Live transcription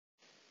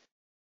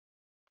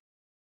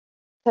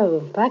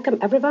So, welcome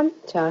everyone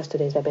to our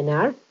today's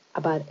webinar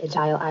about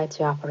Agile IT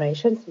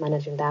operations,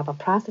 managing DevOps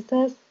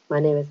processes.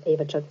 My name is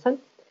Ava Johnson,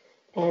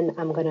 and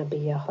I'm going to be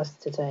your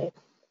host today.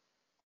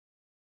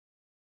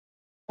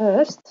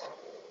 First,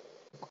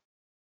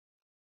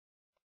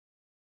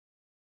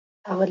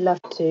 I would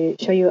love to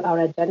show you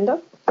our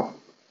agenda.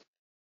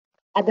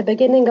 At the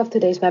beginning of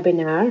today's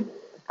webinar,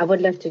 I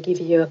would love to give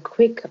you a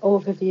quick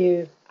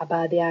overview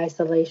about the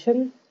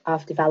isolation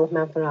of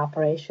development for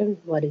operation,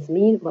 what it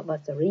means, what was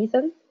the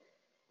reason.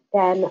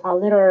 Then a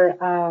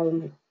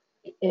little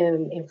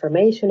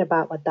information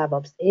about what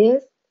DevOps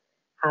is,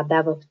 how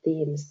DevOps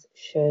teams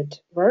should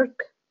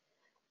work,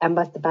 and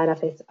what's the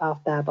benefits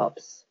of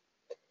DevOps.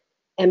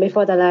 And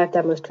before the live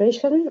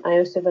demonstration, I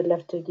also would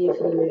love to give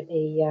you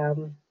a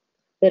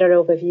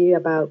little overview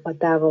about what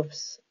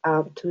DevOps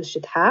tools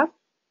should have.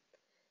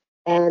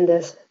 And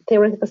this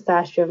theoretical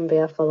session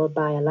will be followed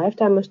by a live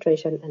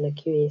demonstration and a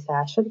Q&A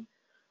session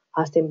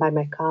hosted by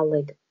my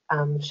colleague,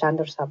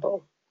 Chandra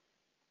Sabo.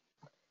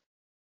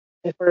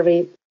 Before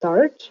we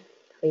start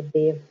with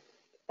the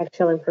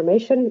actual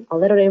information, a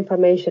little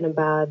information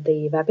about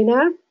the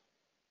webinar.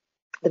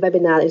 The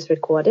webinar is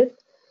recorded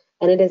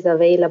and it is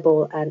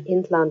available at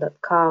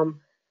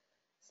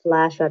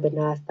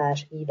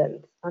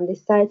intland.com/webinar/events. On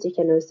this site, you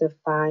can also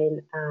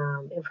find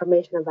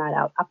information about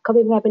our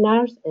upcoming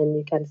webinars, and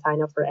you can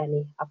sign up for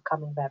any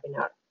upcoming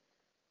webinar.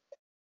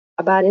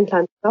 About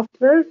Intland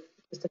Software,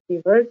 just a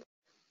few words.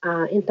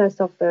 Intland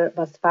Software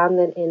was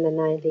founded in the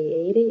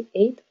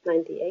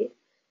 1998.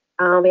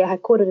 We are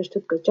headquartered in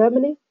Stuttgart,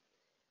 Germany,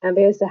 and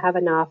we also have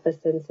an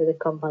office in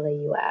Silicon Valley,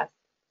 US.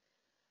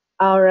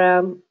 Our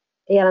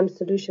ALM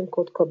solution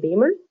called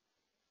codeBeamer.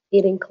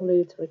 It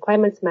includes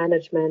requirements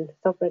management,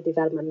 software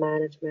development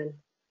management,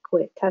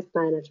 test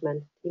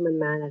management, human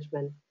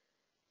management,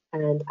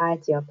 and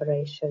IT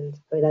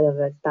operations, with other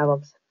words,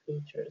 DevOps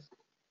features.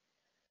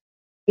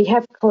 We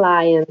have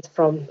clients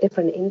from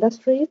different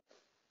industries,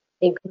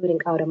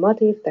 including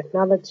automotive,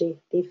 technology,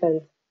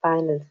 defense,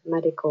 finance,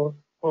 medical,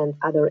 and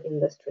other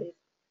industries.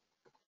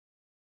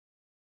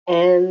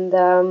 And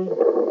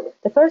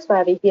the first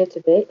why we're here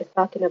today is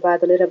talking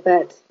about a little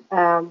bit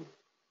about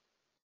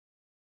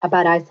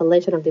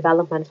isolation of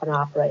development from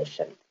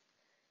operations.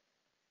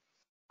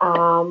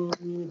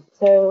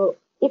 So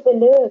if we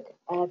look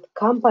at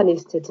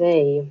companies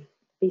today,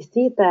 we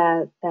see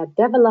that the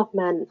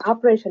development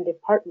operation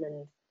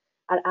departments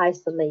are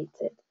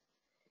isolated.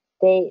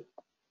 They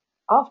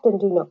often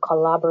do not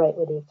collaborate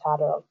with each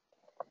other.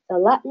 So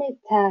let me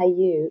tell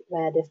you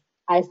where this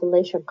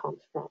isolation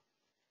comes from.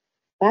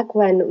 Back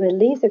when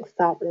releasing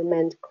software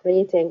meant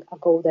creating a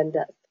golden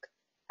disk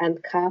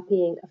and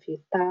copying a few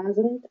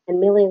thousand and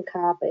million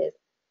copies,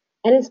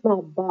 any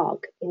small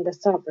bug in the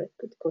software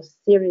could cause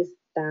serious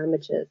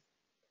damages.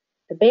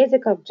 The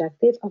basic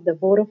objective of the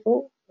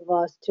waterfall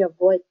was to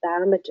avoid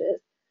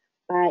damages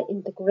by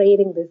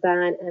integrating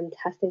design and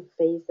testing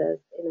phases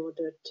in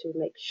order to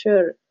make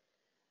sure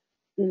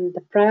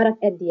the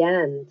product at the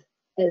end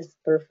is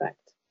perfect.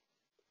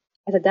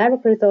 As a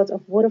direct result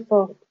of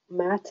waterfall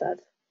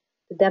method,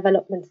 the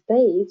development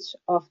stage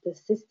of the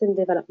system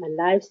development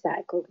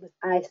lifecycle was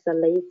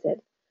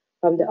isolated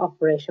from the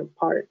operation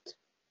part.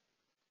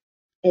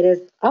 It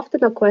is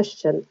often a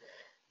question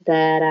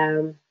that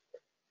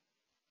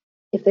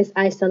if this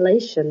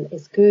isolation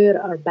is good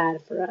or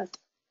bad for us.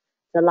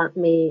 So let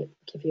me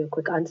give you a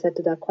quick answer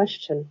to that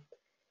question.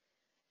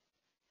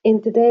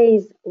 In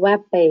today's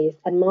web-based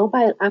and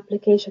mobile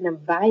application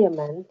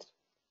environment,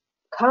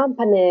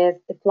 companies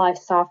deploy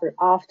software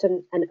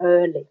often and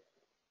early.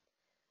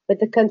 With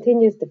the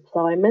continuous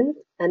deployment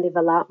and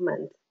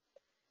development,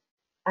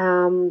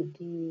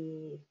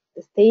 the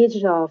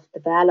stage of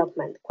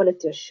development,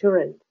 quality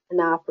assurance, and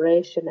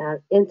operation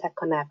are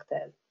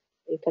interconnected.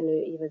 You can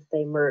even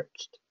say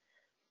merged.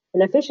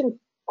 An efficient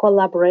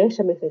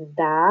collaboration between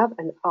dev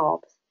and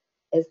ops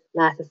is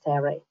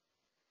necessary.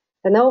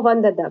 And no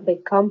wonder that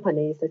big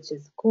companies such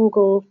as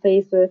Google,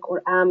 Facebook,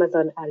 or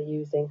Amazon are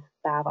using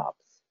DevOps.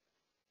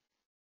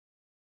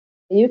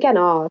 You can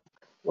ask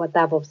what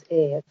DevOps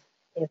is.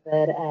 Is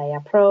it an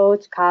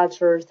approach,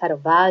 culture, set of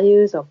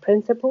values, or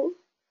principles?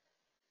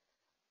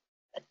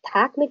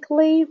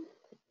 Technically,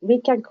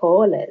 we can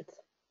call it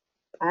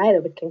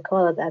either. We can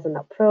call it as an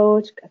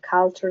approach, a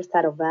culture,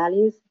 set of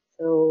values.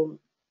 So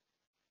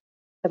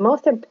the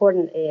most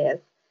important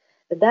is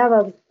the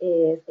DevOps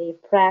is a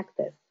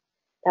practice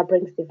that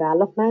brings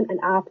development and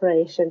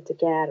operation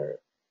together.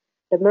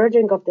 The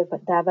merging of the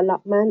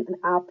development and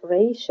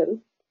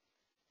operation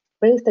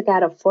brings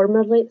together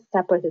formerly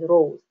separated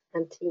roles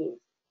and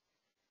teams,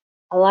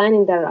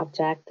 aligning their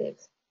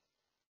objectives.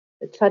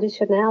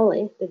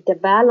 Traditionally, the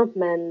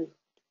development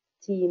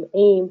team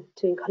aimed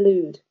to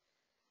include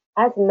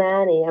as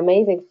many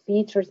amazing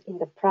features in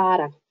the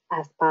product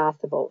as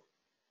possible,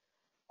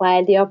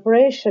 while the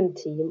operation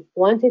team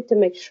wanted to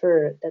make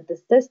sure that the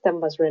system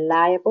was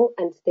reliable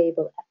and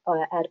stable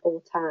at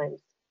all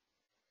times.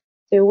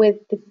 So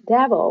with the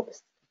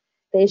DevOps,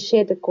 they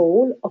share the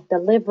goal of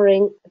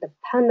delivering a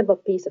dependable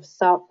piece of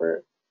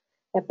software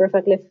that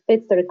perfectly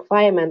fits the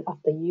requirement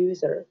of the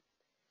user.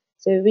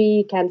 So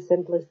we can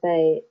simply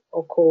say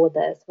or call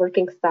this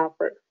working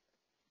software.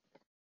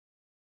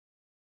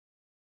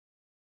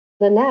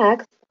 The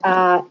next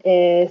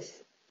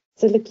is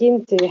to look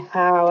into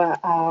how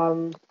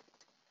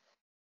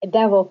a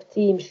DevOps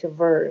team should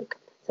work.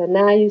 So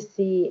now you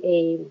see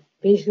a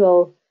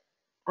visual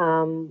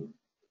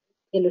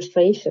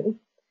illustration.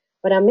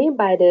 What I mean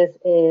by this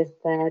is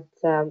that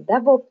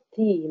DevOps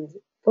teams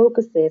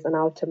focuses on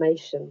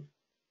automation.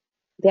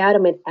 They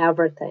automate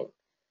everything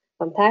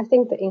from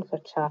testing to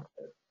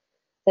infrastructure.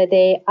 So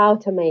they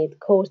automate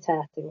code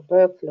testing,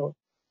 workflow,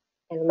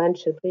 as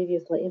mentioned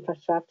previously,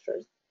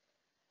 infrastructures.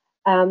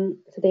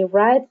 So they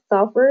write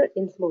software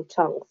in small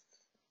chunks.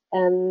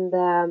 And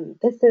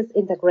this is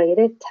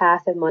integrated,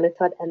 tested,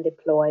 monitored, and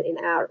deployed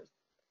in hours.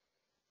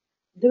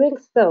 Doing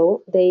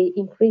so, they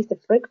increase the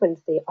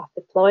frequency of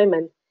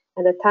deployment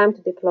and the time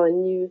to deploy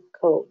new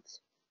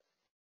codes.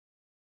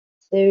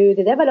 So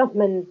the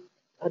development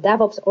or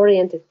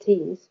DevOps-oriented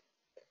teams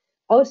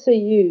also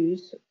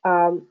use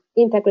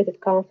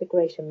integrated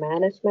configuration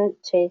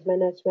management, change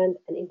management,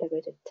 and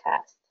integrated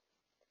test.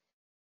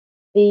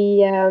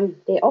 They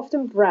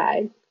often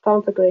write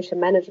configuration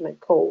management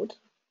code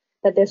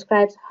that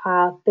describes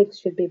how things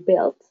should be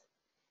built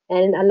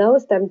and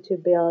allows them to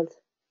build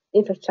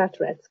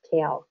infrastructure at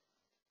scale.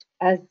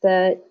 As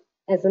I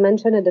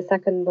mentioned in the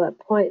second bullet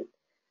point,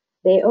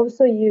 they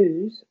also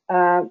use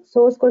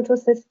source control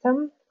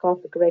system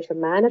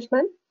configuration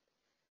management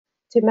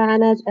to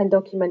manage and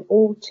document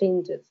all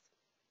changes.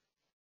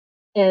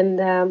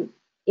 And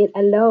it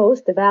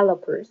allows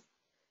developers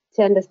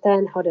to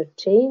understand how the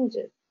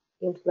changes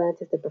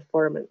influences the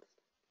performance.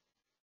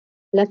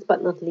 Last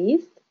but not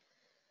least,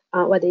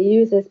 what they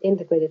use is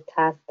integrated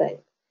testing.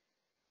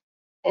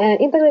 And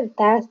integrated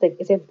testing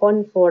is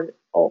important for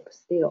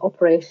ops, the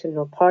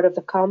operational part of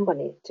the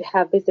company, to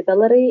have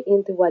visibility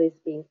into what is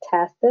being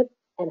tested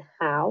and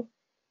how,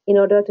 in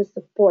order to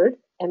support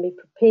and be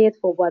prepared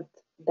for what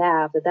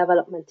the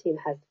development team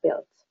has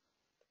built.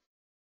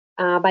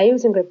 By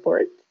using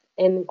reports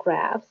and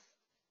graphs,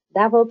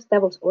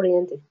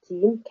 DevOps-oriented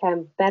team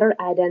can better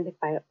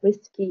identify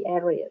risky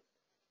areas.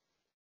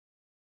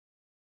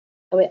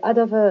 With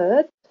other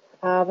words,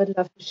 I would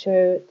love to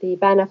show the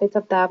benefits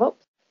of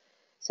DevOps.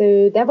 So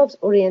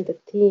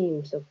DevOps-oriented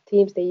teams, or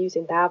teams they use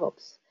in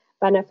DevOps,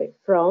 benefit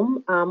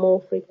from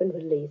more frequent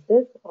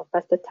releases or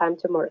faster time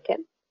to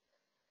market,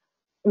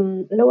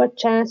 lower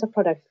chance of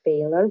product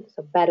failure,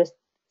 so better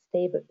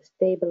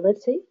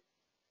stability,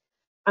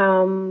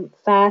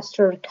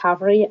 faster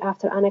recovery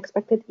after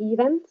unexpected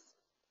events,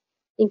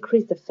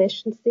 increased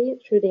efficiency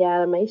through the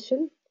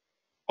automation,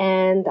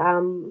 and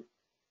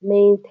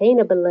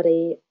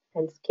maintainability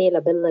and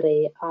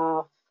scalability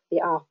of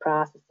the off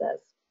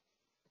processes.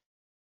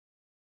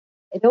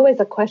 It's always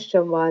a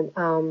question what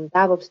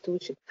DevOps tool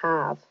should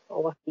have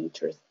or what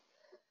features.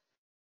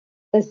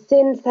 But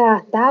since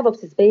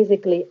DevOps is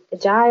basically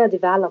agile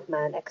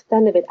development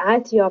extended with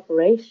IT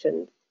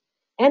operations,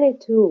 any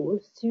tool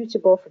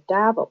suitable for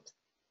DevOps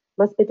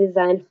must be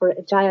designed for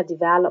agile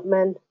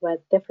development with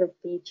different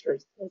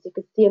features. As you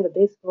can see on the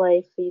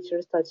display,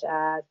 features such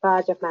as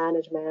project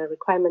management,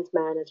 requirements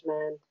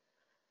management,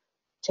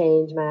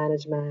 change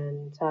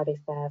management,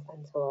 services,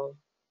 and so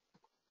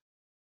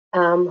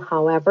on.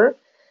 However,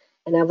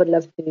 and I would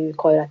love to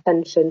call your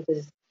attention to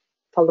the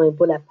following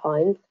bullet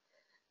points.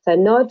 So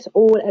not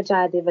all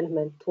agile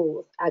development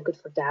tools are good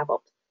for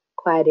DevOps,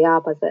 quite the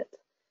opposite.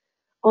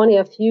 Only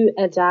a few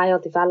agile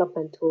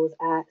development tools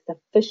are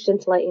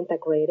sufficiently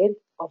integrated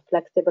or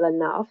flexible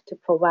enough to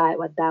provide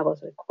what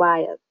DevOps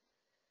requires.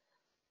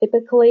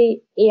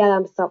 Typically,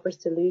 ALM software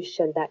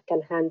solutions that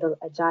can handle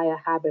agile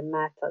hybrid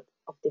methods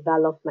of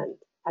development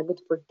are good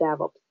for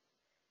DevOps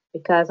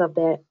because of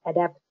their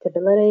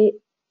adaptability,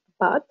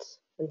 but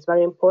it's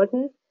very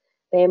important,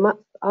 they must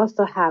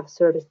also have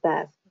service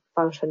desk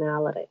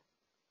functionality.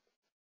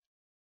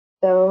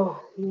 So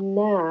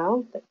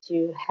now that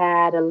you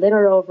had a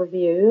little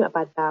overview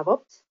about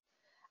DevOps,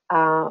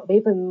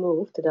 we will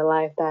move to the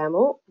live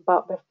demo.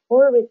 But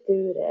before we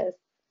do this,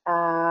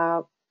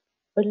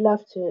 would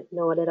love to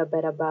know a little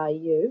bit about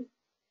you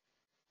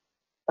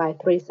by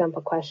 3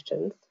 simple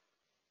questions.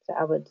 So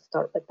I would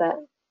start with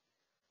that.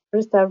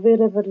 First, I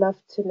really would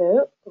love to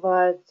know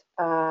what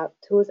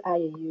tools are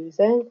you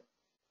using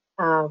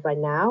right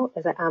now?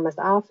 Is it MS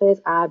Office,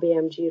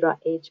 IBM, Jira,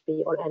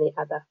 HP, or any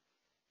other?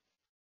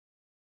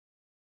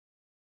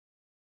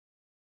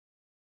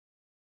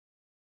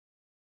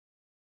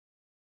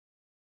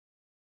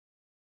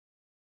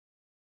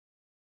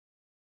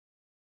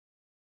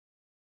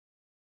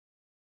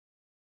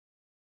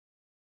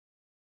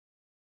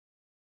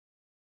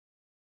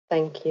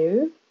 Thank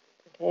you.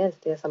 Okay, as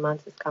there's some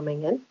answers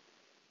coming in.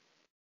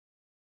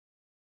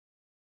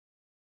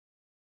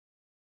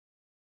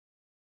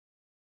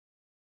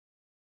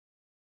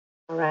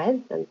 All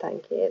right, then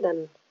thank you.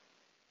 Then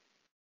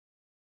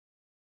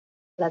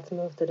let's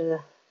move to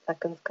the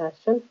second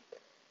question.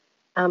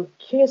 I'm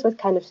curious what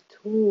kind of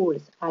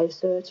tools are you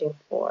searching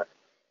for?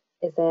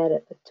 Is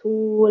it a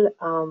tool,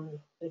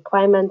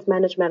 requirements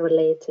management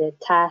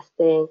related,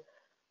 testing,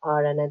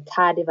 or an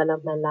entire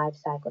development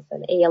lifecycle,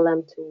 an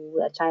ALM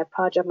tool, Agile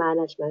project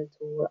management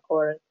tool,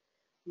 or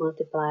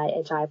multiply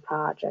Agile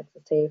projects,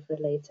 safe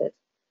related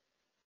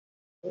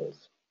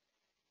tools.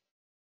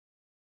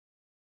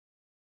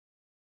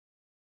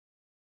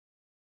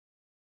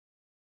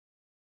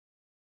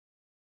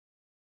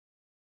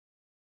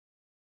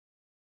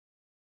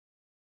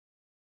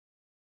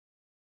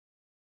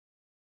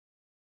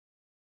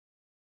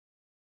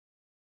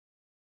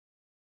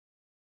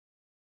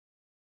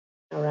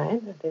 All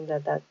right, I think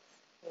that's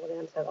all the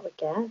answer I'll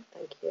get.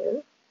 Thank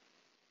you.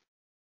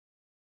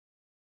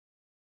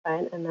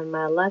 Right, and then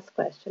my last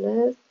question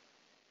is,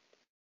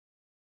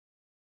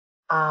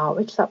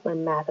 which software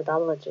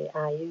methodology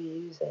are you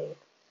using?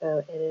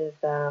 So it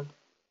is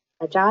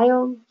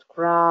Agile,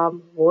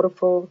 Scrum,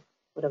 Waterfall,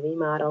 or the V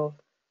model,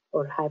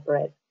 or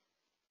hybrid.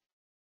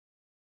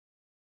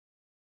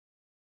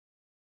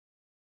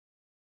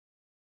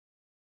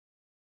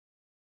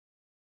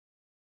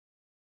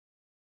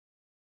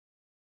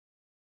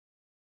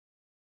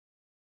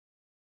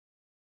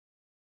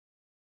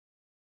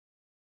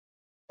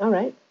 All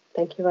right,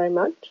 thank you very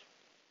much.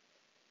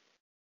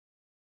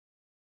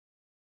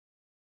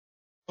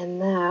 And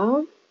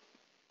now,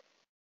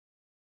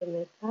 give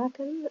me a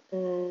second,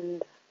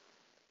 and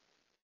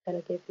I'm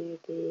gonna give you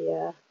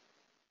the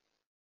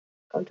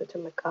contact to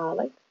my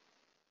colleague.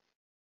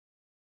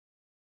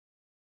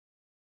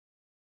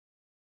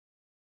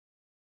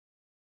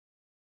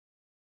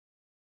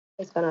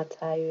 He's gonna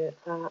tell you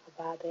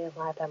about the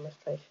live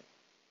demonstration.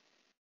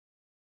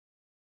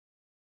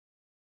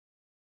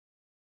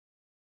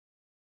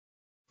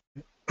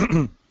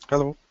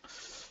 Hello,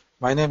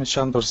 my name is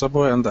Shandor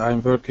Sabo and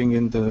I'm working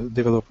in the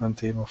development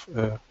team of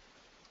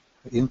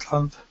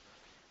Intland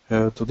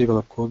to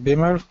develop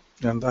codeBeamer,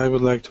 and I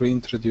would like to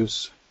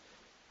introduce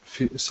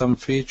some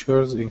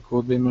features in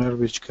codeBeamer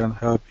which can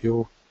help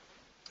you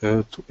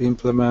to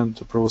implement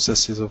the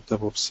processes of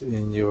DevOps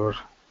in your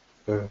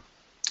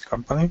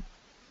company.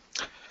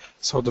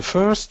 So the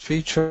first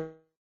feature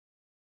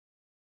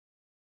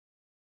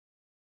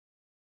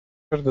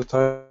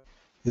that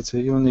it's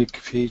a unique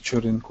feature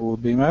in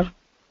codeBeamer,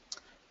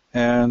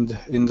 and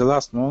in the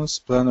last months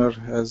Planner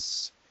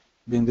has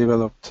been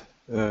developed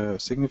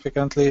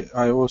significantly.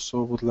 I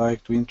also would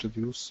like to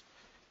introduce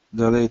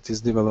the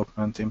latest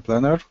development in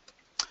Planner.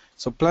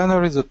 So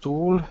Planner is a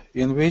tool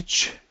in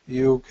which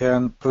you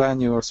can plan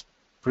your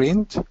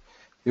sprint,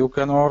 you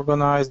can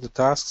organize the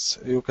tasks,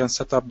 you can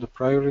set up the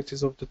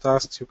priorities of the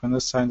tasks, you can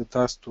assign the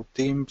tasks to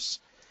teams,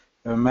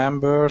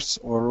 members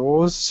or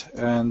roles,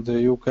 and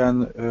you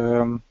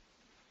can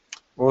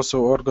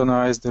also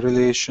organize the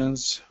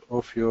relations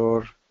of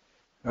your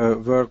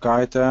work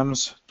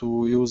items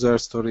to user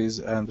stories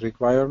and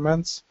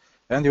requirements,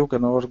 and you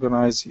can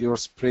organize your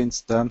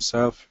sprints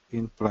themselves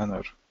in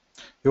Planner.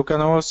 You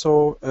can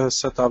also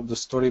set up the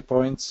story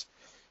points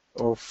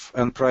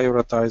and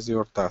prioritize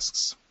your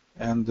tasks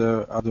and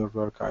other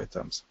work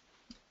items.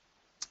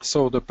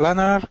 So the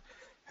Planner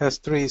has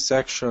three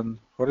sections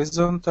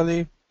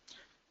horizontally: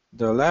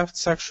 the left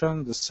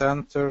section, the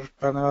center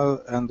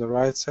panel, and the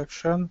right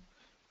section.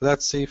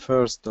 Let's see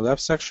first the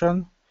left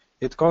section.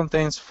 It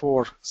contains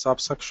four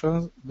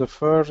subsections. The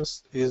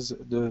first is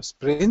the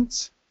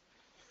sprints.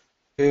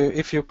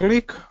 If you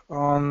click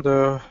on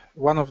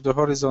one of the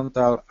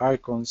horizontal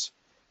icons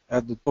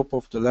at the top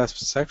of the left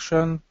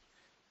section,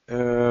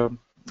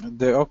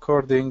 the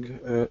according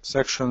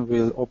section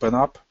will open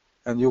up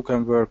and you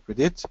can work with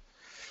it.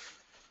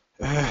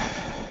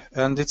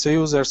 And it's a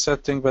user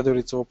setting whether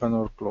it's open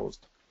or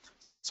closed.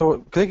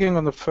 So clicking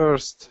on the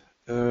first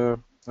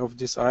of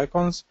these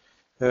icons,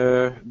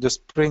 the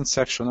sprint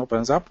section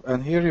opens up,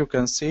 and here you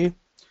can see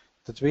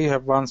that we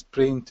have one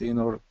sprint in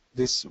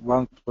this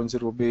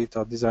 1.0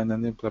 beta design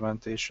and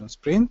implementation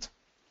sprint.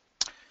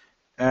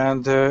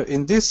 And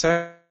in this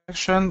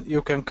section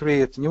you can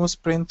create new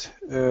sprint,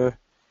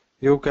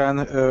 you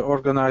can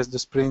organize the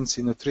sprints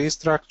in a tree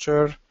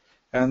structure,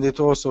 and it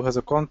also has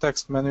a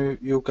context menu.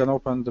 You can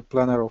open the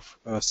planner of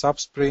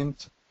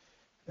sub-sprint.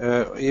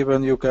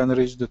 Even you can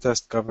reach the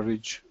test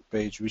coverage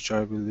page, which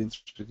I will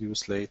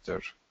introduce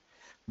later.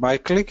 By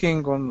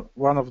clicking on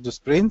one of the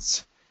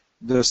sprints,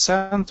 the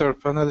center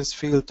panel is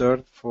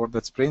filtered for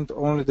that sprint.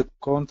 Only the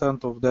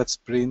content of that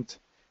sprint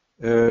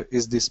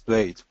is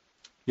displayed.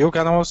 You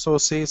can also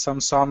see some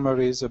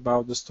summaries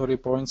about the story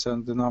points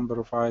and the number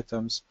of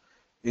items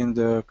in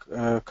the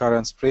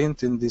current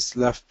sprint in this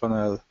left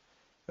panel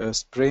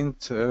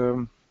sprint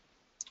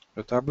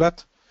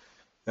tablet.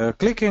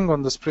 Clicking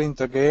on the sprint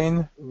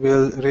again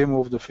will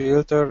remove the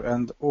filter,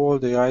 and all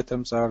the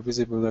items are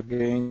visible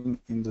again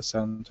in the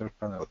center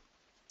panel.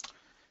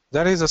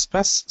 There is a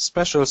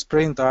special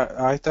sprint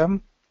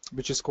item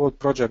which is called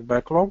Project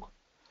Backlog.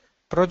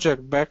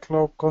 Project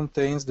Backlog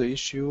contains the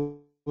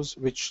issues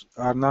which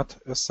are not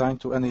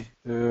assigned to any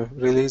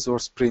release or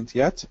sprint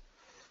yet.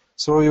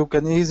 So you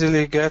can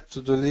easily get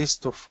to the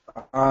list of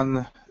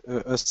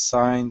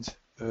unassigned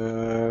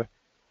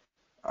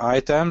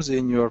items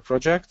in your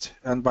project,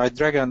 and by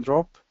drag and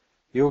drop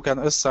you can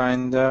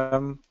assign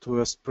them to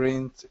a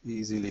sprint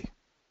easily.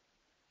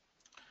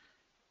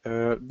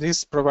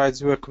 this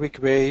provides you a quick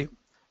way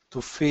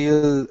to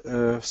fill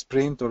a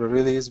sprint or a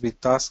release with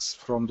tasks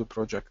from the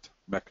project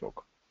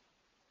backlog.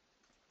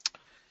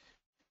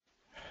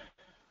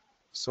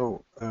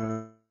 So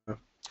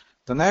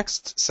the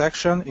next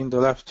section in the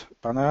left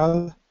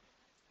panel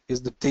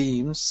is the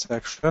teams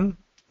section.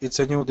 It's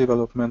a new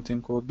development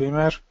in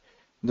codeBeamer.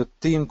 The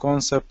team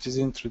concept is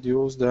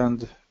introduced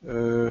and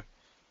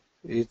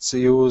it's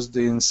used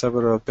in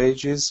several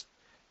pages.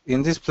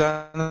 In this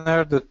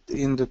planner,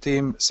 in the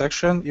team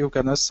section, you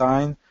can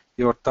assign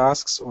your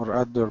tasks or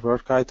other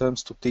work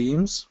items to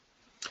teams.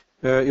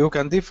 You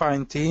can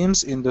define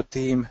teams in the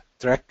team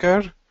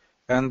tracker,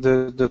 and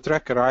the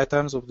tracker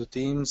items of the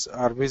teams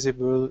are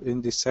visible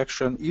in this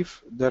section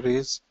if there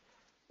is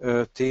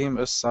a team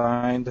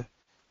assigned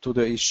to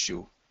the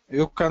issue.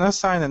 You can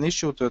assign an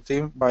issue to a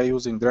team by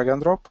using drag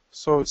and drop.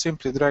 So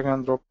simply drag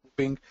and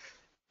dropping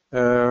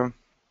a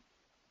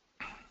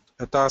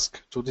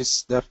task to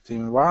this dev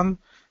team 1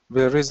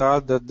 will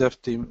result that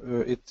dev team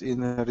it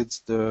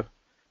inherits the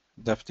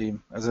dev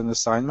team as an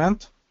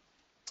assignment.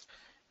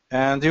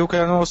 And you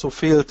can also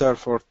filter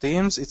for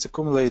teams. It's a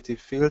cumulative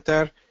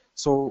filter.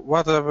 So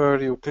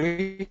whatever you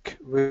click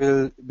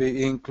will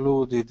be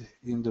included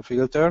in the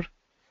filter.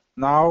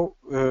 Now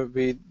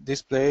we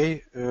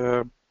display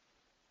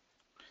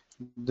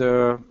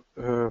the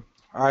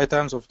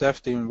items of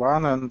dev team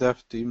 1 and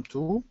dev team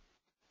 2.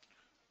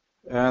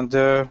 And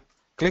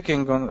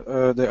clicking on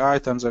the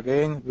items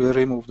again will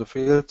remove the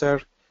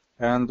filter.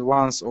 And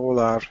once all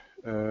are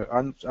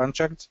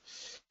unchecked,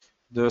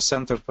 the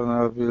center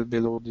panel will be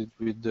loaded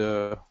with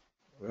the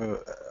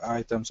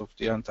items of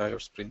the entire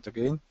sprint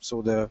again,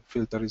 so the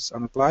filter is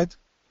unapplied.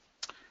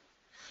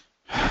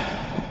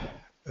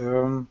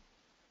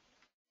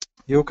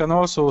 You can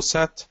also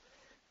set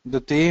the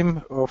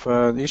theme of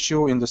an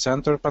issue in the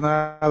center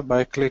panel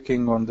by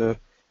clicking on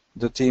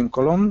the theme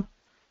column,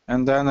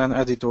 and then an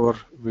editor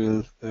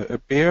will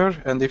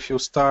appear. And if you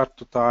start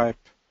to type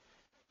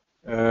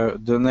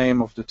the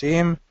name of the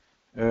theme,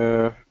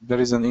 there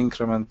is an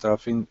incremental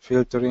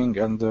filtering,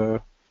 and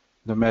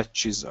the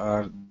matches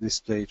are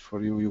displayed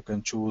for you. You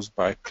can choose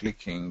by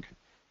clicking,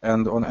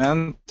 and on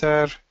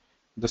enter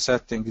the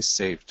setting is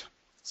saved.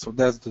 So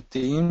that's the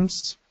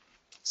themes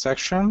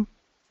section.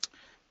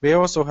 We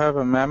also have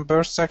a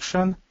members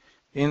section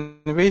in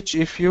which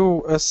if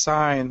you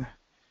assign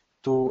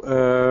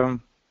to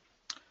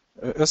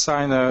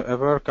assign a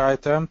work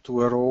item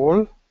to a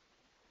role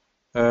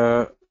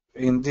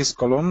in this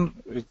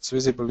column, it's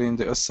visible in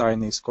the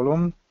assignees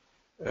column.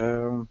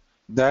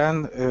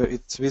 Then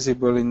it's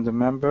visible in the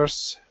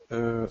members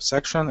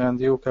section, and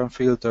you can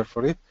filter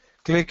for it.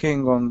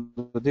 Clicking on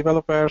the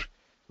developer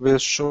will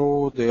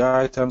show the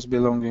items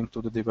belonging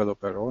to the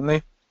developer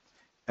only.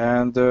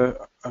 And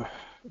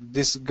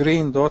this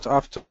green dot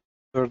after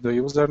the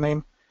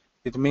username,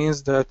 it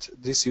means that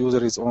this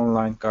user is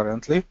online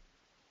currently.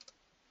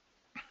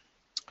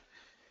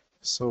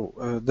 So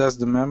that's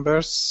the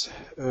members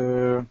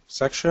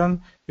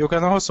section. You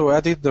can also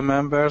edit the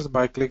members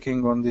by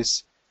clicking on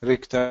this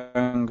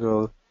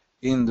rectangle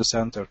in the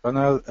center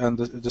panel, and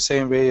the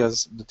same way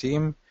as the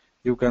team,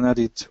 you can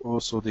edit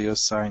also the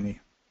assignee.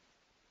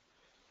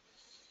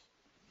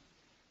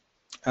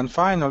 And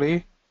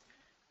finally,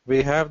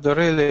 we have the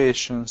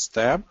Relations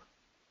tab.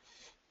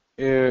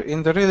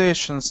 In the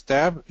Relations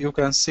tab, you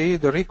can see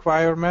the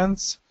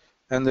requirements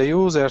and the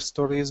user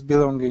stories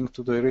belonging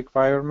to the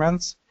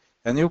requirements,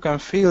 and you can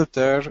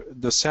filter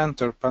the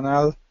center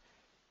panel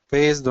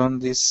based on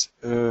this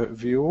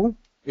view.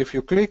 If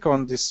you click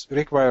on this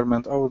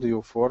requirement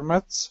audio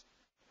formats,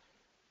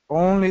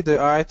 only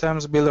the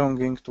items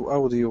belonging to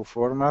audio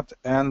format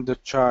and the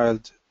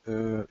child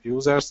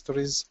user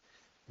stories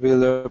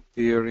will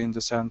appear in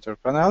the center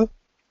panel.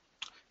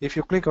 If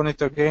you click on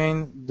it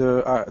again,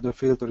 the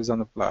filter is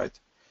unapplied.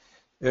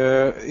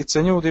 It's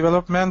a new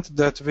development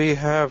that we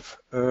have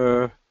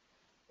a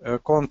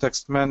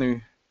context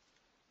menu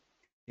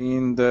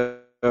in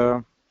this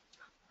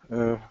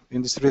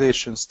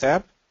Relations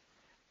tab,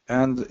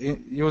 and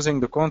using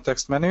the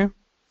context menu,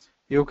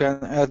 you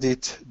can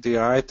edit the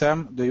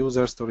item, the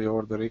user story,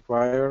 or the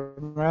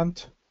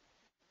requirement.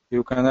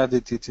 You can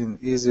edit it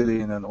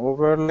easily in an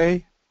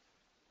overlay,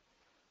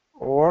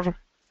 or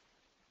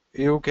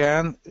you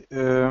can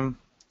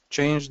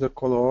change the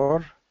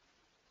color.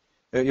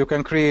 You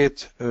can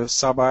create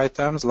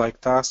sub-items like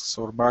tasks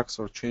or bugs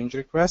or change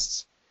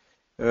requests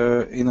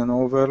in an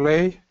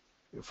overlay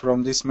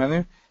from this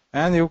menu,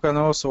 and you can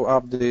also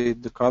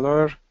update the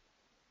color.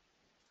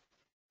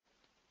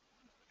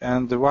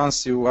 And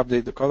once you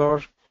update the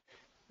color,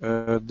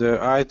 the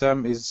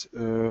item is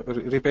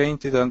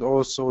repainted, and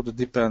also the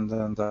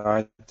dependent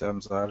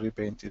items are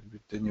repainted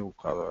with the new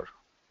color.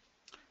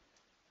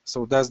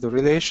 So that's the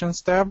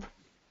Relations tab.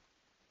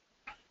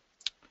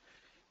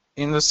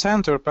 In the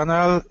center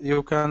panel,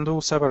 you can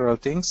do several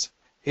things.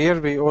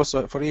 Here we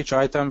also, for each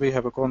item, we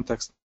have a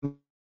context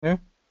menu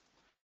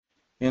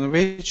in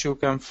which you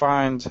can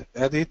find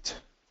edit,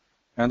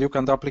 and you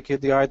can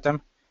duplicate the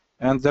item.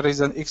 And there is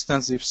an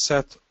extensive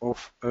set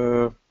of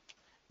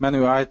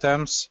menu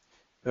items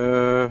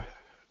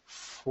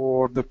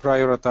for the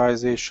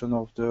prioritization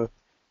of the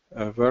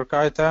work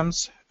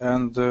items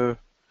and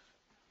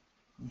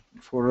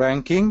for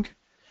ranking.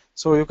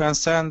 So you can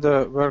send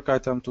the work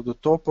item to the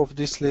top of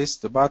this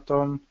list, the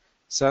bottom,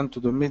 send to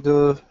the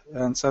middle,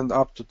 and send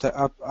up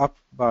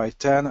by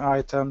 10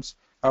 items,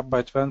 up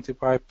by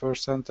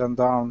 25%, and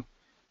down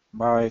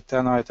by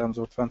 10 items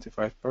or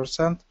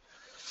 25%.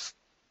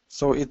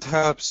 So it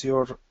helps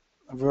your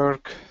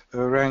work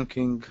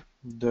ranking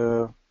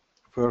the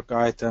work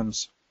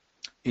items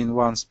in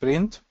one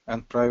sprint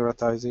and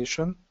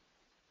prioritization.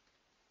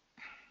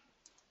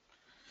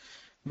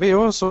 We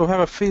also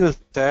have a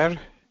filter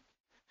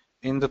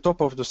in the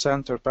top of the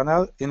center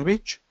panel in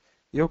which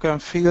you can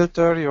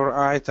filter your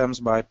items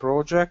by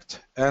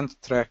project and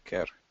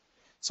tracker.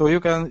 So you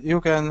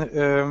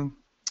can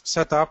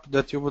set up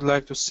that you would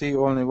like to see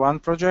only one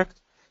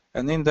project,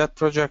 and in that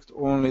project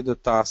only the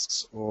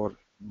tasks or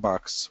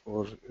bugs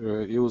or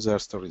user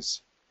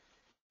stories.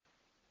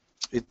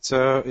 It's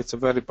a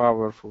very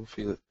powerful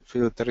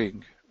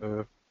filtering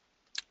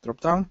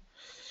drop-down,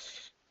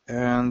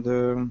 and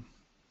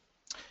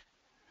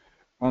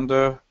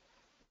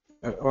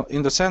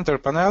in the center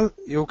panel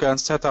you can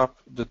set up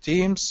the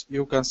teams,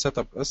 you can set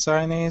up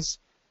assignees,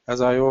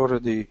 as I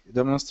already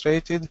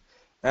demonstrated,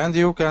 and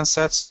you can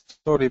set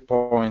story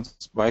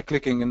points by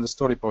clicking in the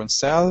story point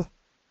cell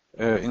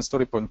in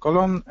story point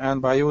column,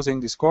 and by using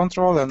this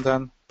control and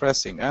then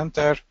pressing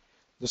enter,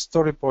 the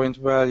story point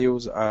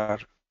values are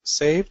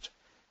saved,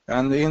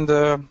 and in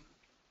the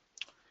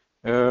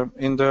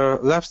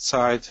left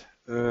side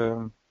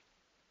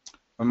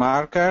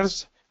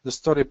markers, the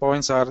story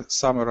points are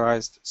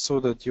summarized so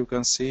that you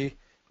can see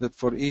that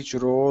for each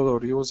role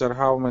or user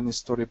how many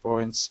story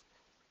points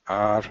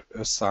are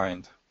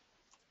assigned.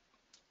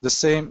 The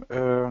same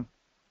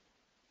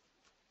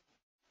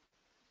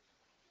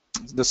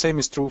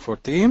is true for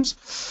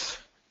teams.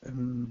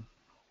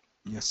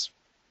 Yes.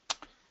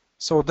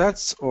 So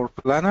that's our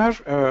planner.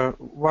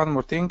 One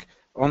more thing.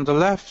 On the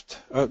left,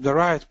 the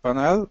right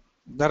panel,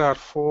 there are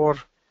 4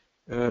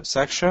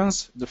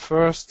 sections. The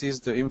first is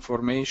the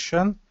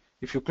information.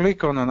 If you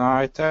click on an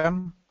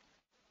item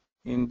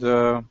in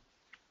the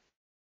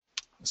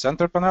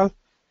center panel,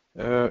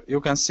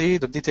 you can see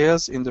the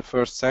details in the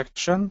first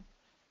section.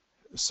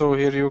 So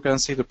here you can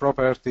see the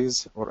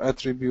properties or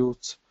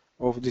attributes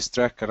of this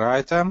tracker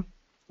item,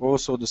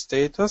 also the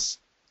status.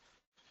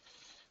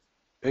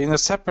 In a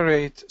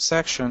separate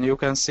section you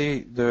can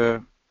see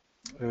the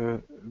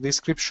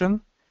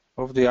description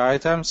of the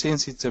item.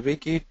 Since it's a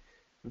wiki,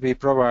 we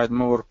provide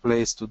more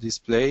place to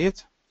display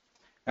it.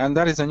 And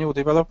there is a new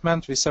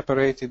development. We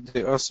separated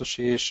the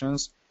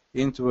associations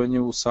into a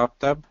new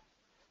subtab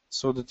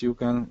so that you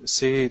can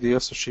see the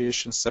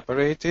associations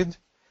separated.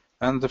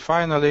 And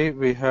finally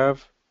we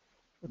have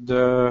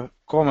the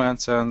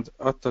comments and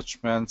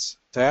attachments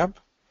tab,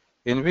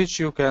 in which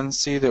you can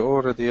see the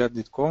already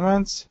added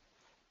comments,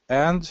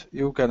 and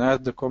you can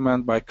add the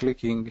comment by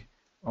clicking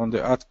on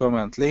the add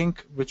comment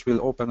link, which will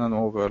open an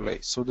overlay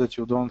so that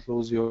you don't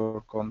lose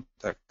your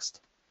context.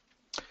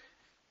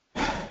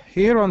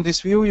 Here on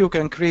this view you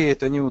can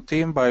create a new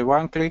team by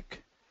one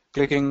click,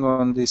 clicking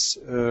on this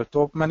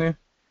top menu.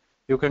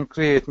 You can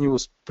create new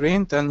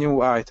sprint and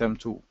new item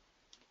too.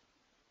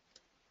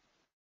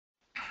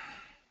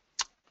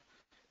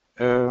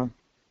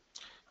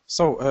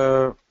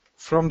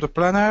 From the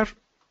planner,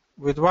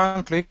 with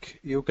one click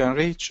you can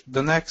reach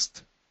the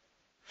next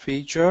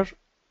feature,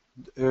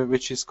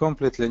 which is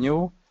completely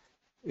new.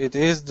 It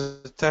is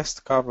the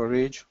test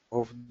coverage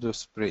of the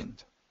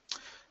sprint.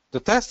 The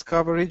test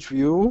coverage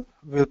view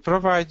will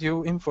provide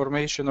you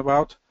information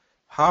about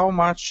how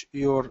much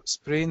your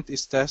sprint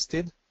is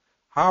tested,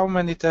 how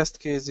many test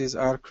cases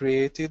are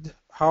created,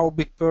 how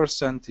big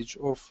percentage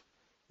of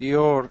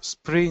your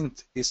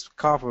sprint is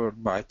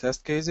covered by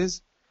test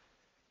cases,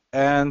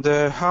 and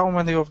how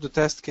many of the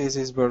test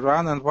cases were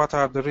run and what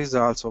are the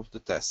results of the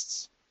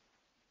tests.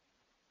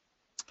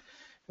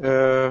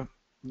 The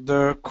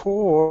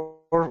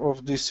core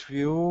of this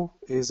view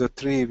is a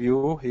tree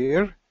view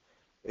here.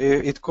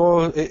 It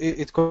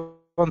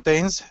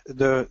contains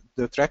the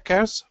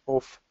trackers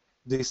of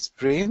this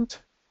sprint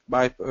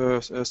by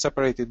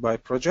separated by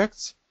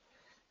projects,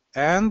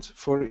 and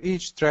for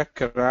each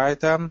tracker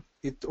item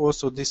it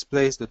also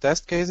displays the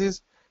test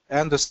cases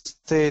and the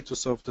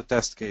status of the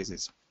test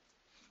cases.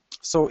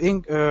 So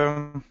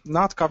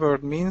not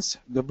covered means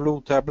the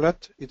blue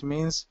tablet. It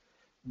means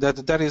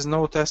that there is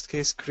no test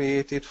case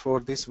created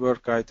for this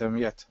work item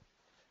yet.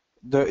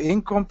 The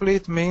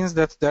incomplete means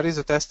that there is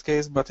a test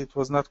case but it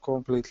was not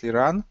completely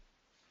run.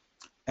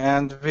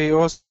 And we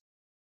also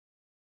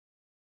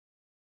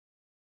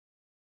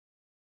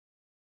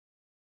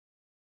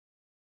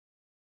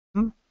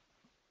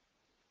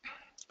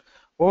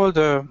all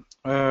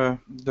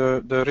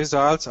the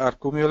results are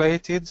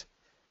cumulated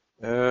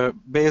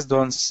based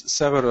on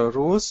several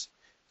rules.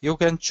 You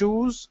can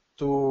choose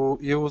to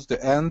use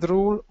the AND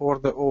rule or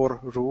the OR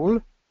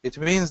rule. It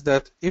means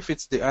that if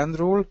it's the AND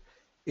rule,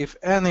 if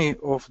any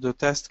of the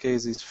test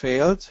cases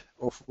failed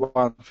of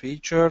one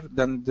feature,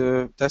 then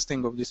the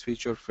testing of this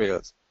feature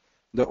fails.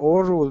 The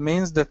OR rule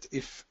means that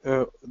if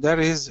there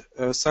is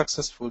a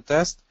successful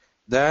test,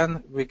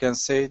 then we can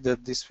say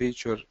that this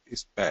feature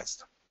is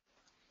passed.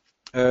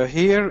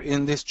 Here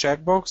in this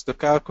checkbox, the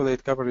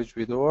calculate coverage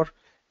with OR,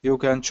 you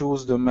can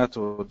choose the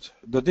method.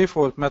 The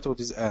default method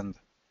is AND,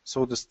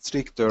 so the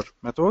stricter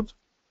method.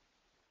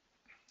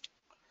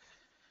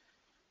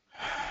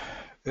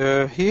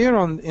 Here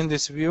in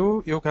this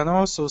view, you can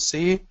also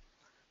see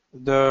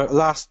the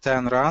last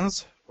 10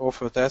 runs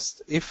of a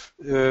test if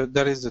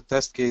there is a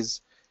test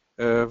case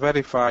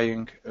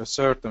verifying a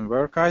certain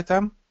work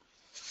item,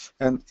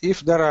 and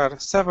if there are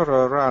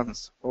several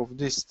runs of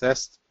this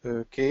test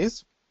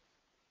case,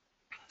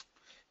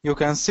 you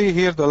can see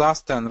here the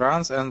last 10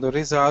 runs and the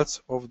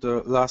results of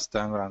the last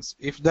 10 runs.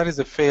 If there is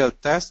a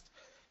failed test,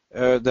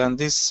 then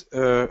this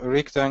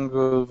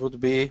rectangle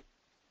would be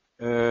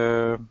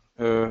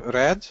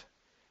red,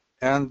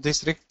 and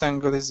this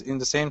rectangle is in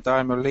the same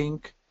time a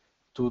link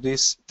to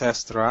this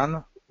test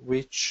run,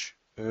 which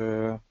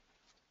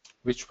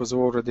was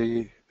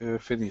already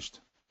finished.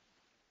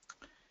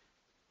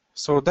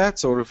 So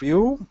that's our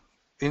view,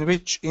 in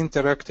which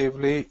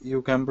interactively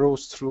you can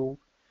browse through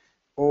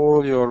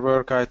all your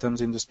work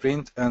items in the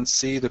sprint and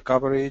see the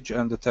coverage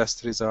and the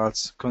test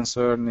results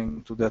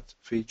concerning to that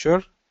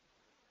feature.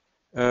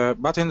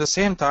 But in the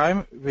same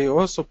time, we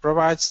also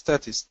provide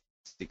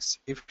statistics.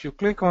 If you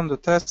click on the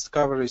test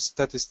coverage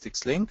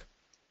statistics link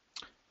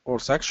or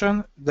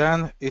section,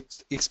 then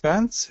it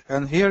expands,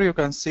 and here you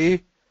can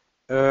see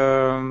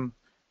the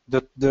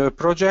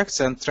projects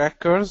and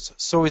trackers.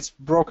 So it's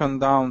broken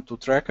down to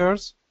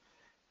trackers,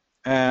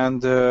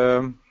 and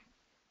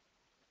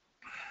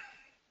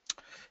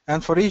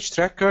for each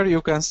tracker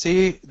you can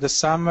see the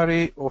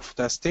summary of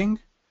testing,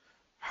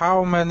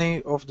 how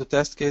many of the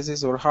test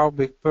cases or how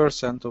big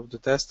percent of the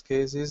test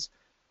cases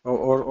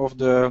or of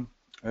the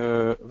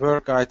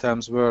work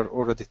items were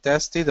already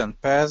tested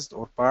and passed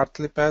or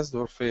partly passed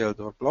or failed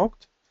or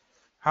blocked,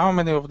 how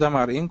many of them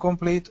are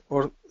incomplete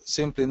or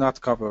simply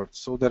not covered,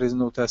 so there is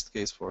no test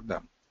case for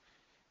them,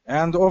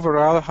 and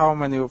overall how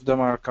many of them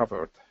are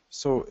covered.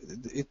 So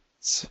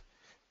it's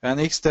an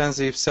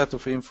extensive set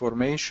of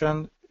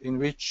information in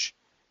which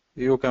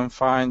you can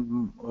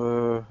find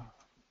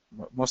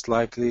most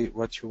likely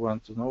what you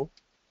want to know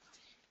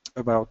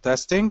about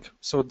testing.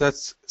 So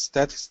that's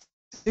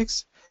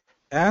statistics,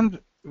 and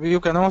you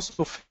can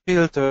also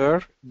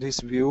filter this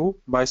view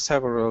by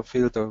several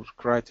filter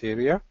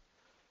criteria.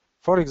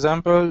 For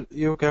example,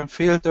 you can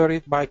filter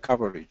it by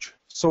coverage.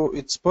 So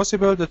it's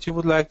possible that you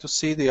would like to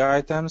see the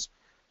items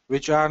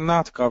which are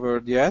not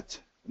covered yet,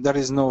 there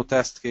is no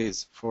test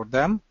case for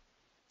them,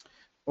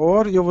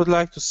 or you would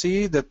like to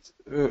see that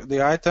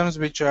the items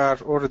which are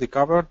already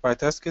covered by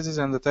test cases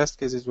and the test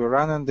cases were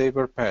run and they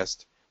were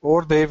passed,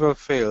 or they were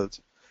failed.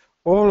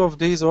 All of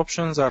these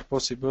options are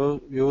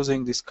possible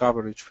using this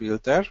coverage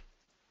filter.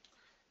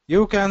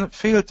 You can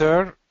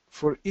filter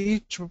for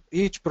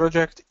each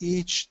project,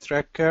 each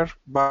tracker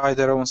by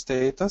their own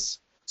status,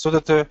 so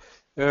that the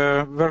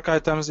work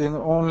items in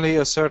only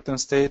a certain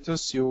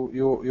status, you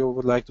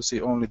would like to see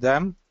only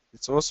them.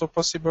 It's also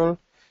possible.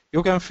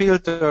 You can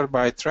filter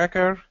by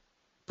tracker,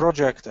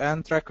 project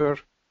and tracker.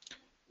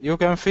 You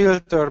can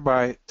filter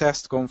by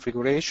test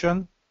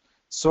configuration,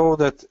 so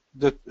that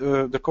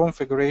the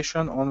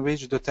configuration on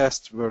which the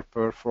tests were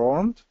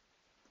performed.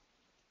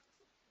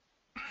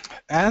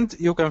 And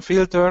you can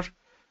filter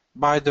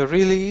by the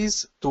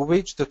release to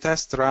which the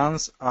test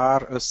runs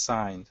are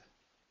assigned.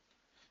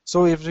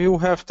 So if you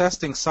have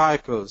testing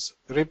cycles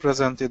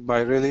represented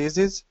by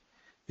releases,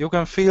 you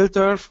can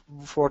filter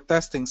for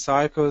testing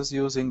cycles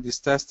using this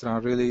test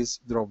run release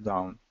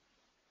dropdown.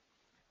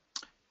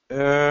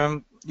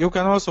 You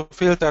can also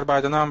filter by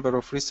the number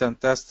of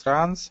recent test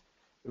runs,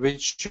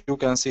 which you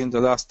can see in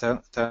the last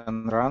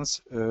 10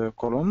 runs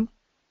column.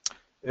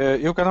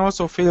 You can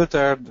also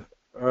filter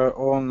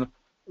on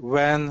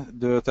when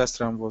the test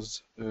run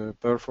was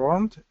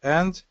performed,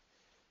 and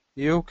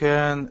you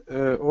can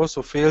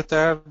also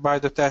filter by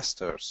the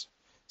testers.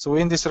 So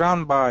in this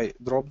run by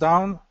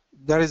dropdown,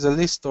 there is a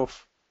list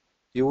of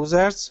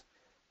users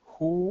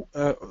to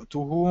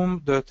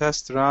whom the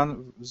test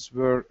runs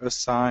were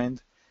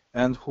assigned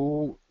and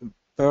who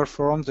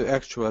performed the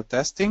actual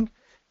testing,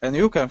 and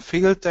you can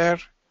filter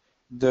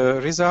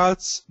the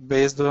results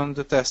based on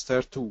the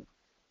tester too.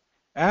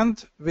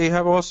 And we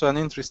have also an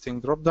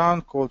interesting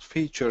dropdown called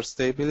feature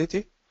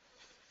stability.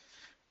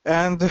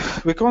 And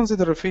we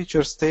consider a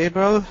feature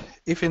stable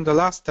if in the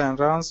last 10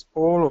 runs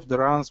all of the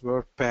runs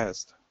were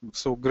passed,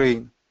 so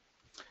green.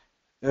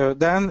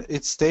 Then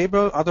it's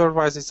stable,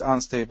 otherwise it's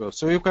unstable.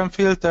 So you can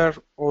filter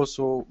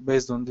also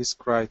based on this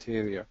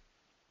criteria.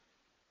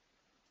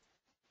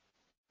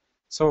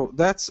 So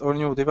that's our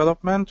new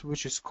development,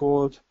 which is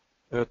called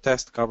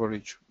test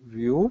coverage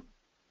view.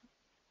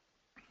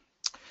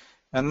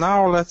 And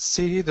now let's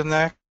see the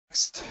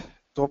next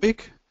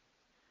topic,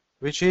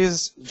 which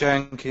is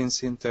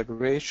Jenkins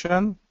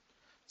integration.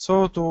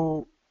 So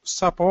to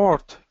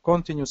support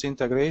continuous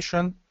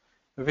integration,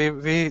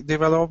 we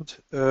developed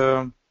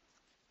a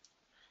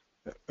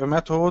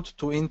method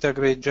to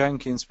integrate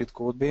Jenkins with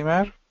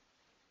codeBeamer.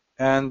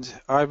 and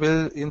I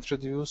will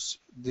introduce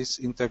this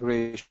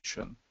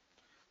integration.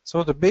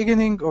 So the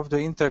beginning of the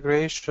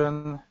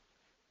integration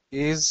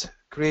is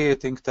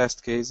creating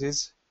test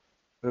cases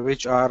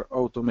which are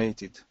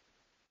automated.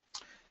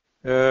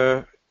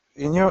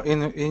 In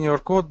your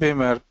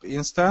codeBeamer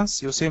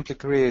instance, you simply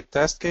create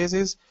test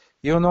cases.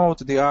 You note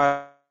the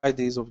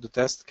IDs of the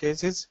test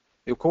cases.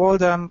 You call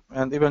them,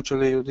 and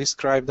eventually you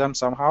describe them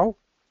somehow.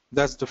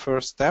 That's the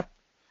first step.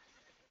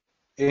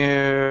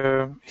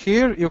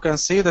 Here you can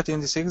see that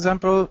in this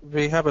example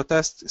we have a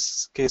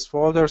test case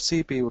folder,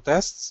 CPU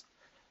tests,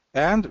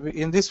 and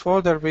in this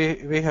folder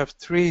we have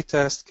 3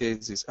 test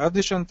cases: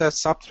 addition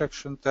test,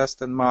 subtraction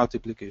test, and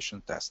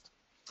multiplication test.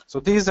 So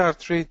these are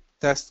 3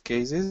 test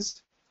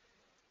cases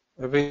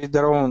with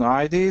their own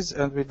IDs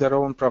and with their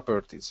own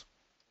properties.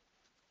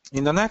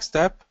 In the next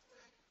step,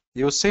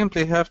 you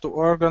simply have to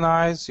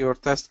organize your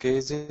test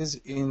cases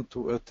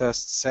into a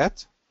test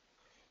set.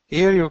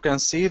 Here you can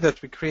see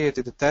that we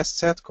created a test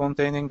set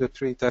containing the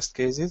 3 test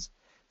cases,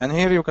 and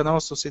here you can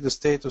also see the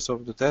status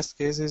of the test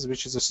cases,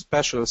 which is a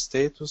special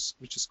status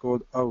which is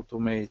called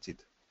automated.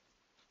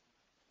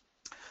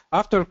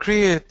 After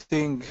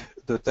creating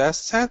the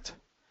test set,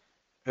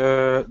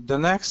 the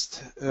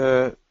next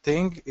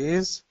thing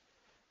is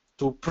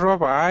to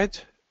provide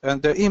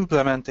the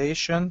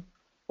implementation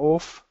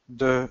of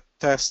the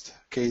test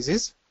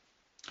cases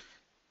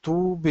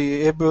to be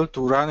able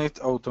to run it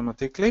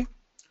automatically.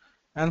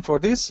 And for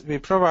this, we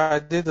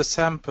provided a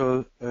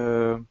sample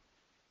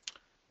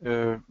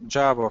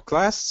Java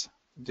class,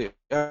 the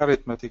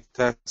arithmetic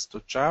test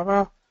to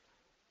Java.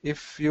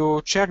 If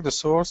you check the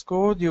source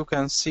code, you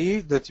can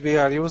see that we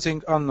are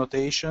using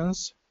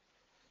annotations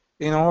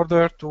in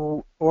order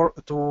to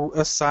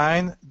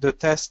assign the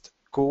test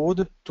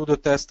code to the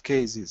test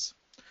cases.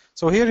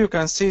 So here you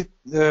can see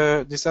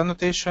this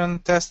annotation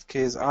test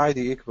case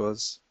ID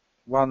equals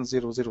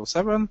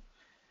 1007,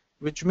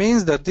 which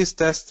means that this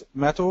test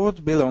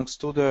method belongs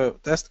to the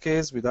test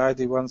case with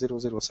ID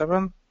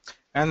 1007.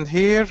 And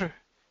here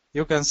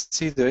you can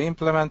see the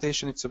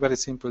implementation. It's a very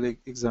simple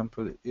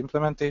example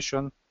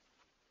implementation.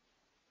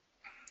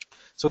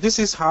 So this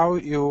is how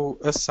you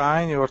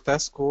assign your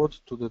test code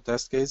to the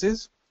test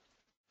cases.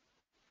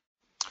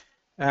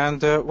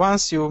 And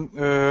once you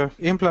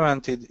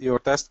implemented your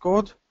test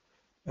code,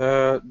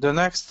 the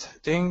next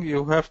thing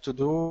you have to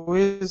do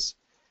is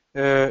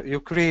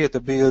you create a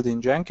build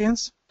in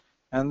Jenkins.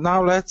 And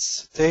now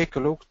let's take a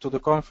look to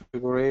the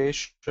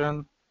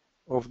configuration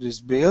of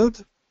this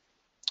build.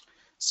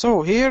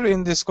 So here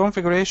in this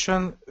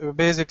configuration,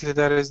 basically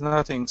there is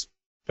nothing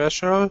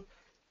special.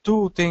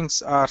 2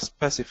 things are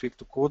specific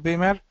to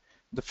codeBeamer.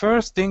 The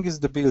first thing is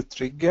the build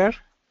trigger.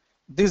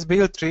 This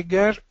build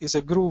trigger is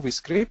a Groovy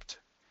script,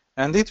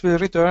 and it will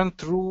return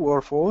true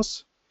or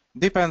false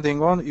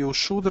depending on you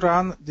should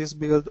run this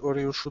build or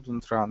you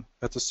shouldn't run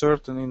at a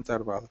certain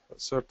interval, a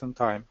certain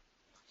time.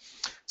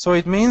 So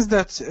it means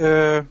that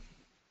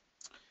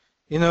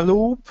in a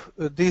loop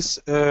this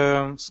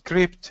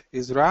script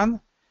is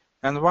run,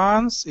 and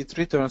once it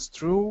returns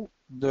true,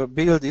 the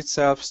build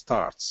itself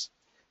starts.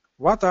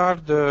 What are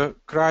the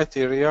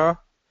criteria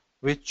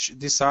which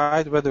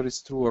decide whether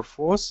it's true or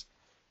false?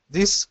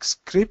 This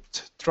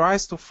script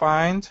tries to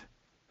find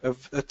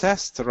a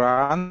test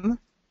run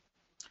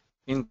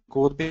in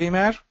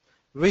codeBeamer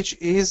which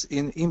is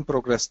in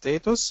progress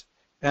status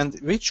and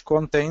which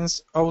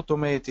contains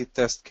automated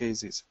test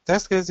cases.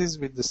 Test cases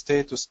with the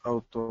status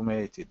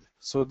automated.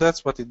 So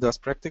that's what it does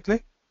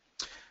practically.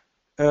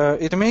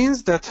 It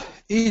means that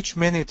each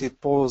minute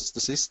it polls the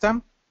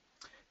system,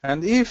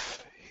 and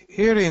if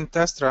here in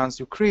test runs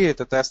you create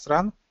a test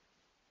run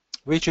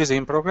which is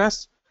in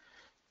progress,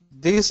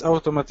 this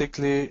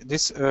automatically,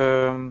 this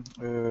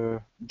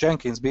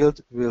Jenkins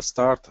build will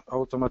start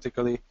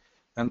automatically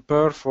and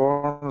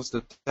performs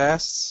the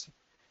tests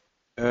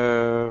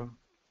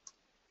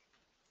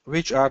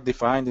which are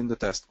defined in the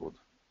test code.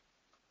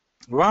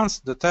 Once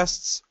the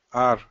tests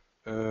are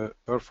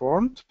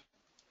performed,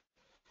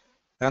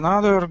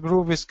 another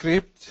Groovy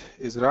script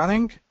is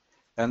running,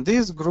 and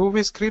this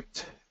Groovy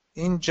script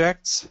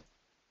injects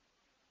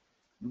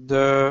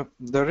the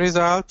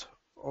result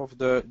of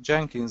the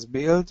Jenkins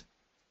build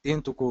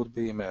into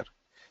codeBeamer.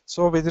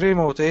 So with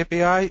remote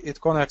API, it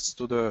connects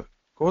to the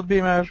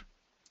codeBeamer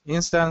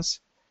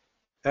instance,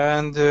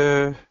 and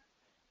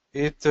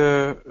it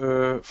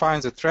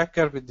finds a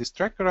tracker with this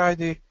tracker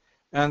ID,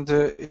 and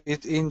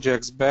it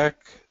injects back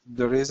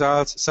the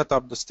results, set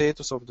up the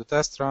status of the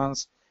test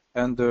runs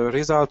and the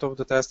result of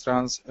the test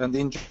runs, and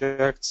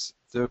injects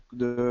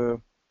the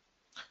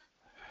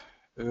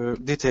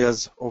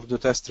details of the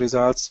test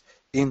results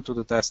into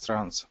the test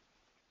runs.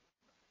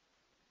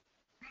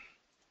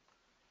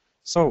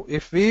 So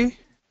if we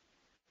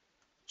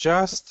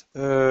just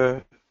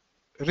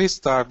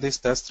restart this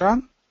test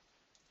run,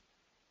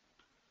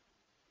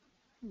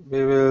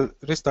 we will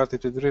restart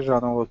it with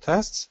rerun all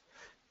tests.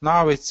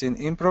 Now it's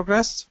in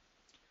progress,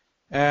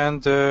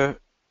 and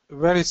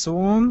very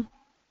soon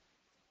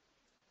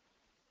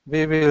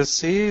we will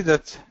see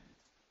that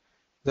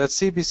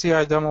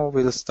CBCI demo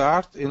will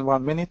start in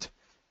 1 minute,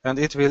 and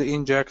it will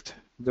inject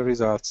the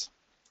results.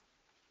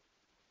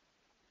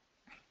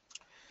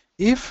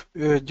 If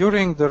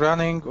during the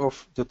running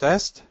of the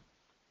test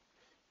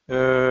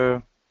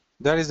there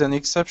is an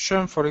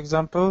exception, for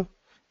example,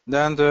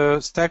 then the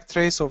stack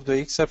trace of the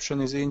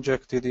exception is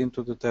injected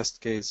into the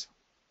test case.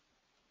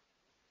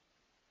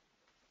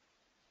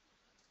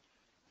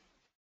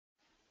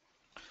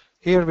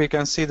 Here we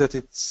can see that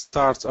it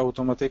starts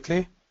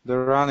automatically. The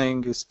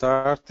running is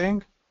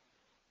starting.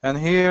 And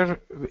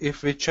here,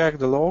 if we check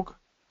the log,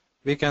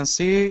 we can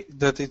see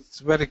that it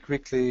very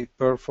quickly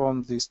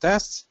performed these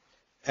tests.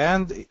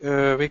 And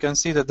we can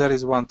see that there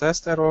is one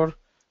test error.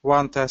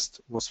 One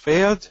test was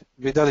failed.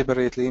 We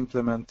deliberately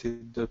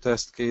implemented the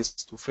test case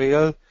to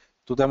fail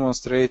to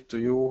demonstrate to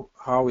you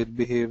how it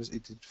behaves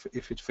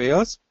if it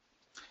fails.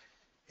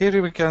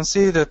 Here we can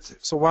see that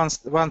so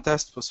one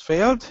test was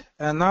failed,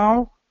 and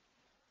now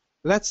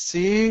let's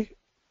see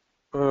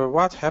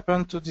what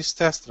happened to this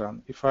test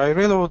run. If I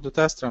reload the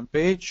test run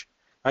page,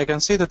 I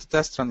can see that the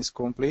test run is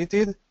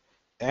completed,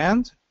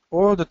 and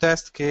all the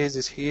test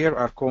cases here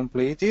are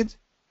completed.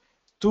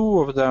 2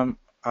 of them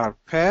are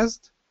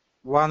passed,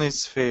 1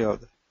 is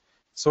failed.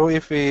 So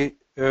if we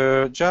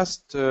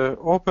just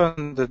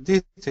open the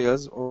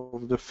details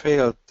of the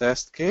failed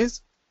test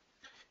case,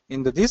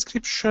 in the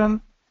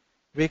description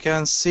we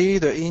can see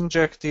the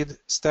injected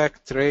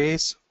stack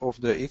trace of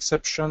the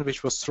exception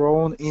which was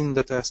thrown in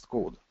the test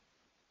code.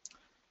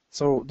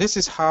 So this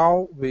is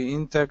how we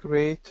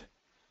integrate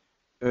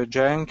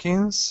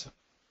Jenkins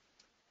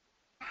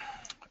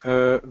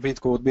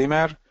with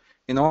codeBeamer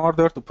in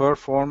order to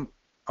perform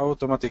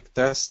automatic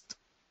test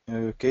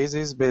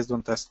cases based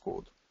on test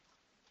code.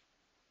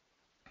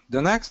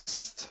 The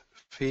next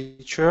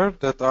feature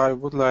that I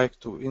would like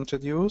to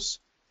introduce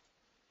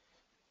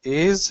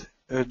is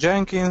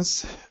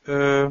Jenkins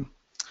result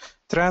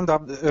trend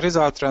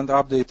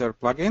updater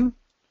plugin.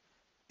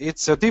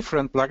 It's a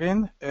different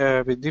plugin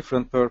with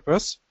different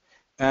purpose,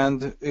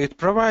 and it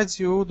provides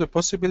you the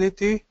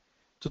possibility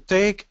to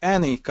take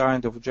any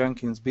kind of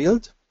Jenkins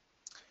build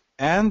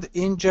and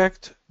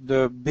inject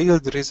the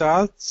build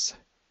results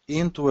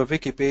into a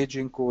wiki page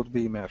in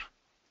codeBeamer.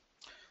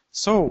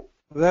 So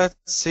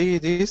let's see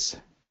this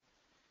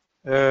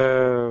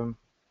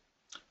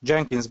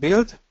Jenkins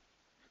build.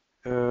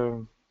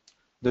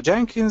 The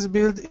Jenkins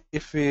build,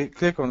 if we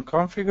click on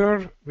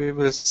configure, we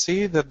will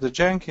see that the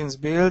Jenkins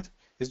build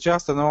is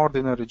just an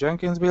ordinary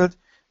Jenkins build.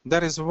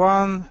 There is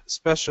one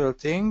special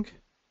thing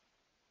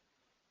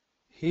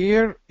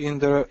here in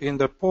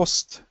the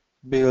post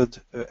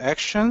build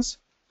actions.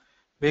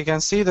 We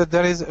can see that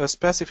there is a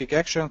specific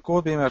action,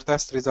 codeBeamer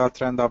test result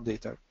trend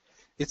updater.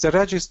 It's a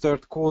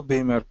registered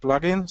codeBeamer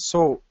plugin,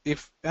 so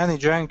if any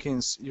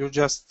Jenkins, you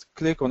just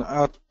click on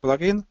add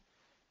plugin.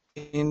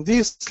 In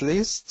this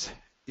list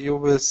you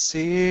will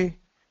see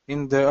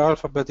in the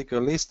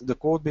alphabetical list the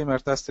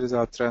codeBeamer test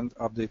result trend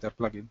updater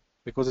plugin,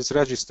 because it's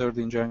registered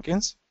in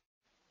Jenkins.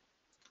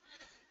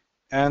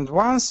 And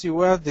once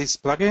you add this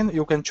plugin,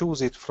 you can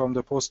choose it from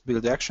the post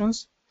build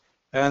actions,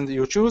 and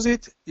you choose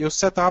it, you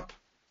set up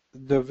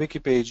the wiki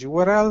page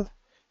URL,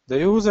 the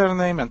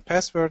username and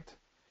password,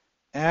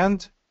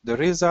 and the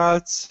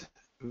results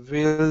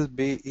will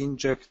be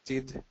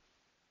injected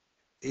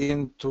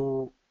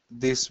into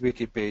this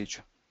wiki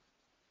page,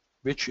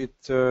 which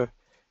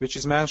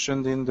is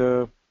mentioned in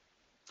the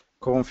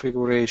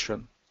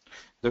configuration.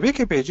 The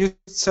wiki page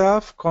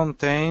itself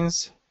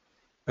contains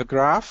a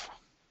graph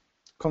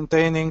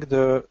containing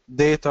the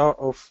data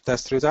of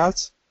test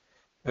results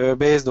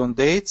based on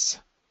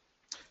dates,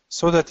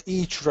 so that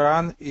each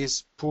run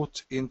is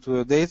put into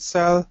a date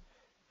cell,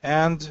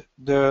 and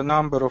the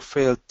number of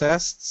failed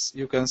tests,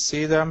 you can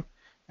see them,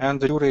 and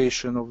the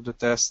duration of the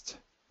test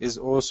is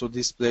also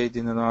displayed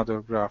in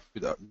another graph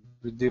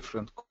with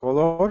different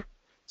color.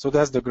 So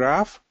that's the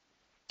graph.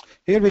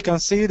 Here we can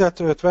see that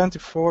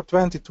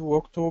 22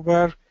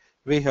 October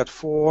we had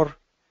 4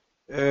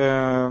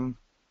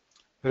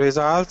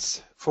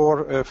 results,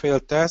 4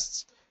 failed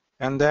tests,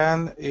 and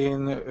then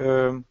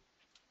in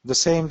the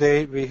same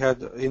day we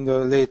had in the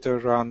later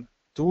run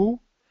 2.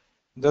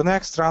 The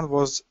next run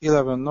was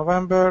 11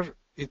 November,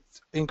 it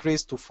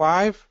increased to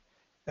 5,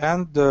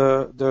 and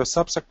the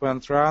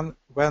subsequent run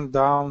went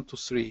down to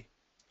 3.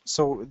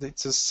 So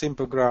it's a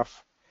simple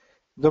graph.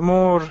 The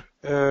more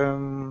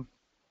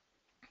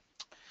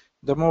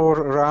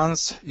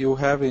runs you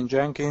have in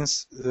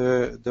Jenkins,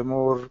 the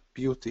more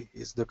beauty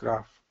is the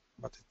graph,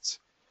 but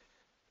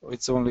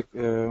it's only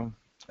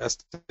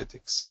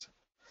aesthetics.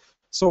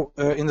 So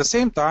in the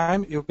same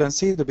time, you can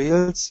see the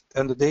builds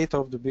and the data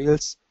of the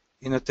builds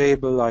in a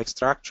table-like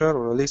structure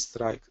or a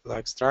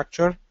list-like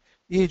structure.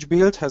 Each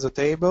build has a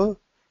table,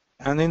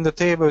 and in the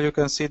table you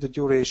can see the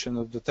duration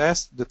of the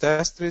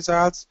test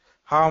results,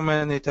 how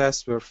many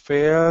tests were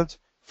failed,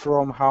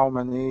 from how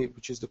many,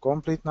 which is the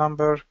complete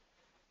number,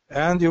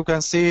 and you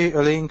can see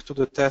a link to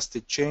the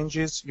tested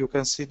changes. You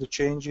can see the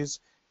changes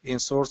in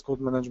source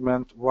code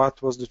management, what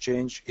was the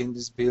change in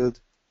this build,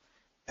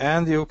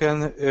 and you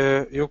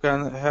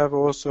can have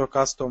also a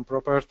custom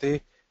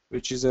property,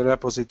 which is a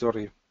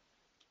repository.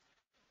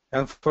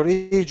 And for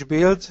each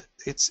build,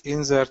 it's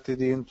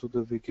inserted into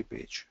the wiki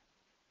page.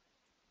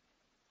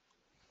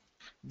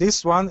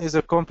 This one is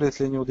a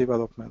completely new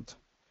development.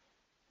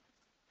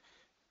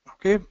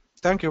 Okay,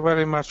 thank you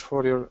very much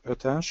for your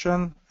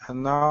attention.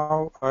 And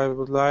now I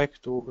would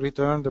like to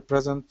return the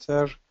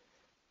presenter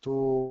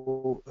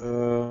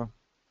to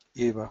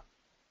Eva.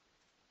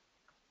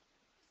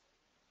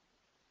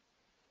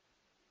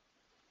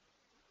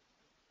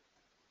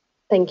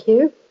 Thank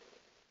you.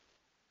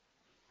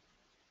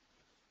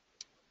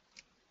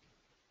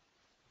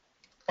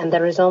 And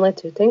there is only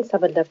two things I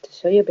would love to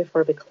show you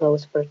before we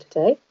close for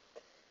today.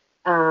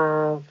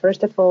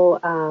 First of all,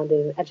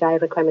 the Agile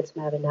Requirements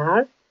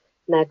webinar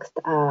next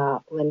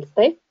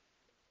Wednesday.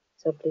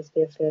 So please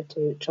feel free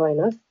to join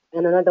us.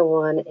 And another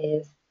one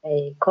is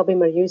a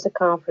codeBeamer user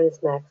conference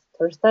next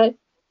Thursday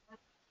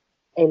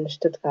in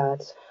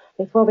Stuttgart.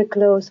 Before we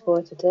close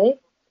for today,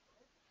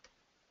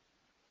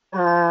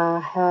 I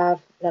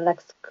have the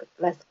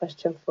last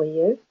question for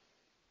you.